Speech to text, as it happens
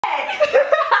Was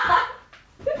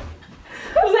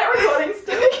that recording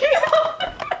still?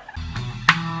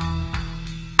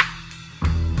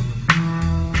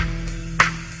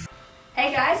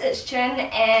 Hey guys, it's Chin,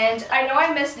 and I know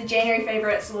I missed the January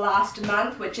favourites last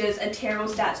month, which is a terrible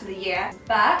start to the year,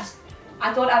 but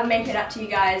I thought I would make it up to you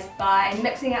guys by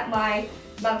mixing up my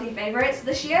monthly favourites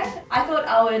this year. I thought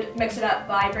I would mix it up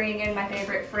by bringing in my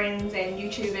favourite friends and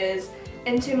YouTubers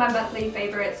into my monthly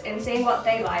favourites and seeing what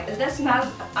they like. This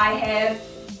month I have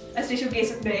a special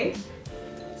guest with me,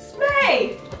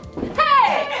 Smay!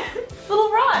 Hey!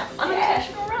 Little rhyme,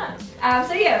 unintentional rhyme.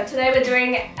 So yeah, today we're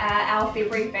doing our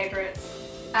February favourites.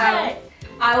 Hey.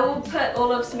 I will put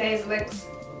all of Smay's links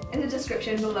in the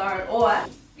description below, or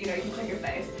you know, you can click your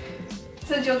face.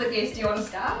 Since you're the guest, do you want to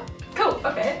start? Cool,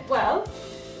 okay, well,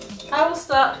 I will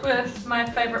start with my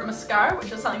favourite mascara,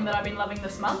 which is something that I've been loving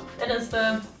this month. It is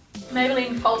the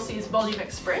Maybelline Falsies Volume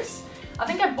Express. I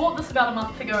think I bought this about a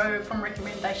month ago from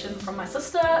recommendation from my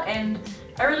sister, and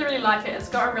I really like it. It's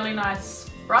got a really nice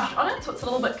brush on it, so it's a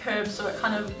little bit curved, so it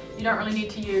kind of, you don't really need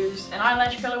to use an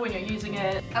eyelash curler when you're using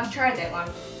it. I've tried that one.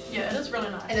 Yeah, it is really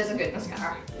nice. It is a good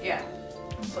mascara, yeah.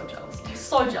 I'm so jealous. I'm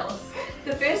so jealous.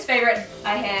 The first favourite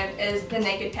I have is the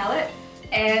Naked palette,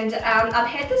 and I've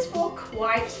had this for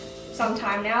quite some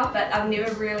time now, but I've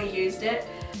never really used it.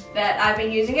 But I've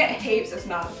been using it heaps this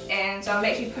month, and so I'm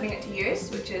actually putting it to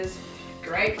use, which is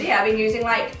great. But yeah, I've been using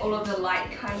like all of the light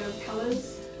kind of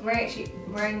colours. I'm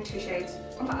wearing two shades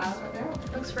on my eyes right now.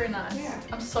 It looks very nice. Yeah.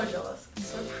 I'm so jealous. It's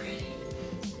so pretty.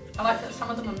 I like that some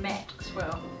of them are matte as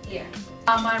well. Yeah.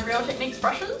 My Real Techniques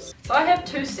brushes. So I have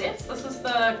two sets. This is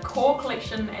the Core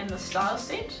Collection and the Stars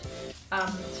set.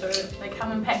 So they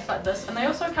come in packs like this, and they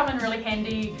also come in really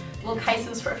handy little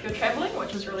cases for if you're travelling,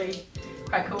 which is really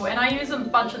quite cool. And I use a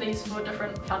bunch of these for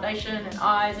different foundation and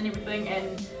eyes and everything,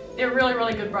 and they're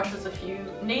really good brushes. If you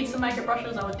need some makeup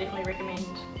brushes, I would definitely recommend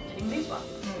getting these ones.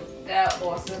 They're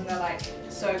awesome. They're like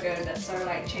so good. They're so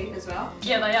like cheap as well.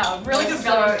 Yeah, they are. Really good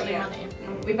value for their money.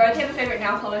 We both have a favourite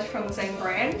nail polish from the same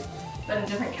brand, but in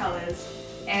different colours.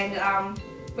 And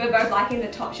we're both liking the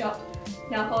Topshop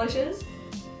nail polishes.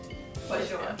 What's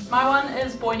yours? My one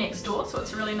is Boy Next Door, so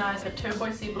it's a really nice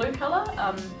turquoisey blue colour.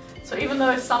 So even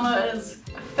though summer is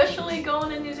officially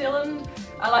gone in New Zealand,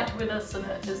 I like to wear this, and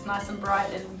it is nice and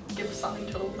bright and gives something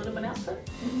to a little bit of an outfit.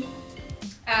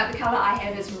 The colour I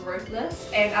have is Ruthless,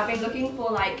 and I've been looking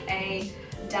for like a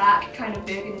dark kind of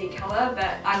burgundy colour,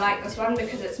 but I like this one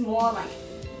because it's more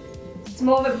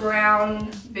of a brown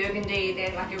burgundy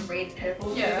than like a red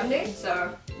purple burgundy.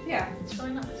 So yeah, it's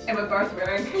really nice. And we're both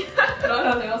wearing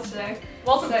nothing else today.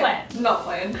 Wasn't planned. Not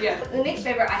planned. Yeah. The next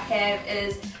favourite I have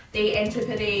is the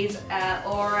Antipodes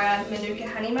Aura Manuka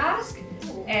Honey Mask,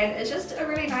 and it's just a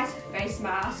really nice face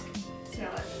mask.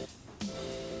 Smell it.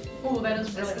 Oh, that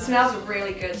is really nice. It smells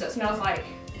really good. So it smells like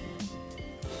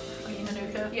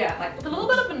Manuka. Yeah, like with a little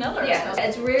bit of vanilla. Yeah,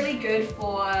 it's really good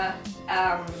for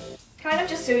kind of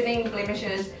just soothing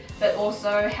blemishes, but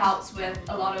also helps with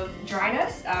a lot of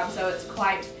dryness. So it's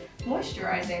quite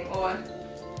moisturising. Or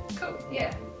cool.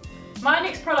 Yeah. My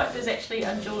next product is actually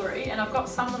a jewellery, and I've got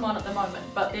some of them on at the moment,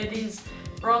 but they're these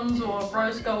bronze or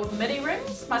rose gold Midi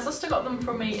Rings. My sister got them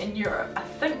from me in Europe. I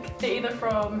think they're either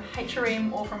from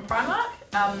H&M or from Primark.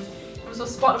 It was a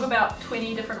spot of about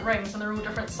 20 different rings, and they're all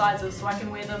different sizes, so I can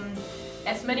wear them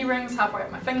as midi rings halfway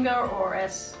up my finger or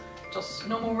as just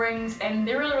normal rings, and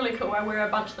they're really cool. I wear a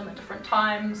bunch of them at different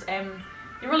times, and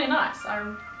they're really nice.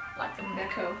 I like them. They're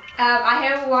cool. I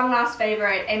have one last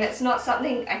favourite, and it's not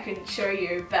something I could show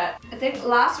you, but I think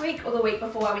last week or the week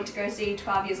before I went to go see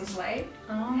 12 Years a Slave.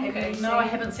 Oh, okay. No, I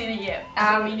haven't seen it yet.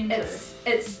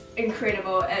 It's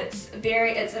incredible.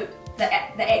 The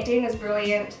acting is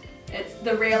brilliant.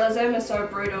 The realism is so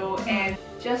brutal, and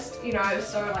just, you know,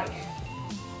 so like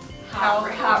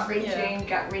heart-wrenching,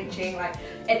 gut-wrenching. Like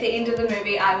at the end of the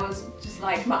movie, I was just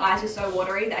like, my eyes were so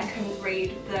watery that I couldn't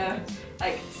read the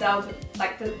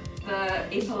the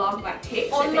epilogue like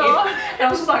text at the end. And I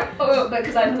was just like, oh,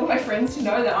 because I didn't want my friends to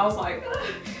know that. I was like,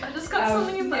 I just got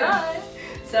something in my eye.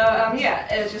 So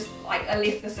yeah, it was just like I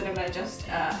left the cinema just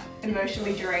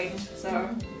emotionally drained. So.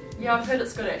 Yeah, I've heard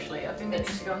it's good actually. I've been meaning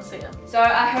to go and see it. So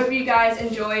I hope you guys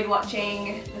enjoyed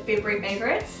watching the February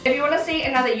favourites. If you want to see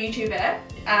another YouTuber,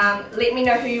 let me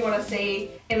know who you want to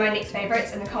see in my next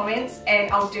favourites in the comments,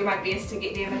 and I'll do my best to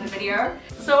get them in the video.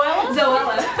 Zoella?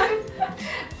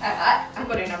 I've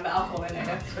got her number, I'll call her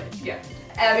later. Yeah.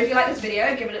 If you like this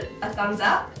video, give it a thumbs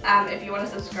up. If you want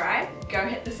to subscribe, go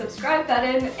hit the subscribe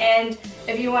button, and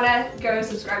if you want to go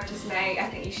subscribe to Smay, I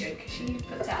think you should, because she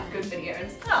puts out good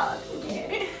videos. Oh,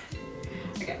 thank you.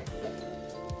 Okay.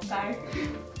 Bye.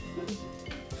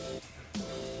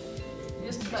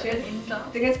 just like an end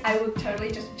jump? Because I will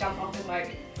totally just jump off and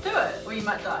like... Do it, or you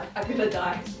might die. I'm gonna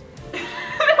die.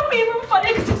 That'll be even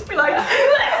funny because just be like...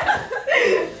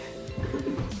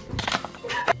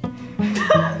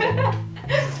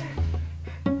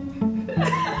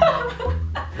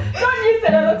 Don't use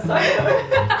that, it looks so good.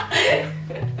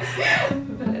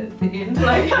 But at the end,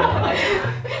 like...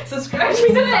 subscribe to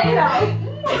the channel!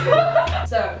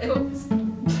 So, oops.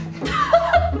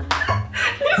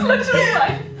 He's literally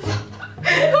like...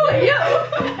 Who are you?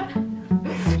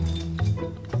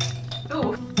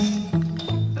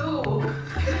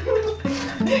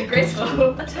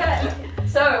 Graceful attack.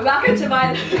 So, welcome to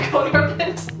my corner of the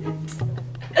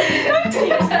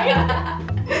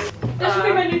That should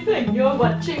be my new thing. You're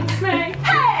watching Smay.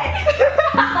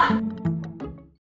 Hey!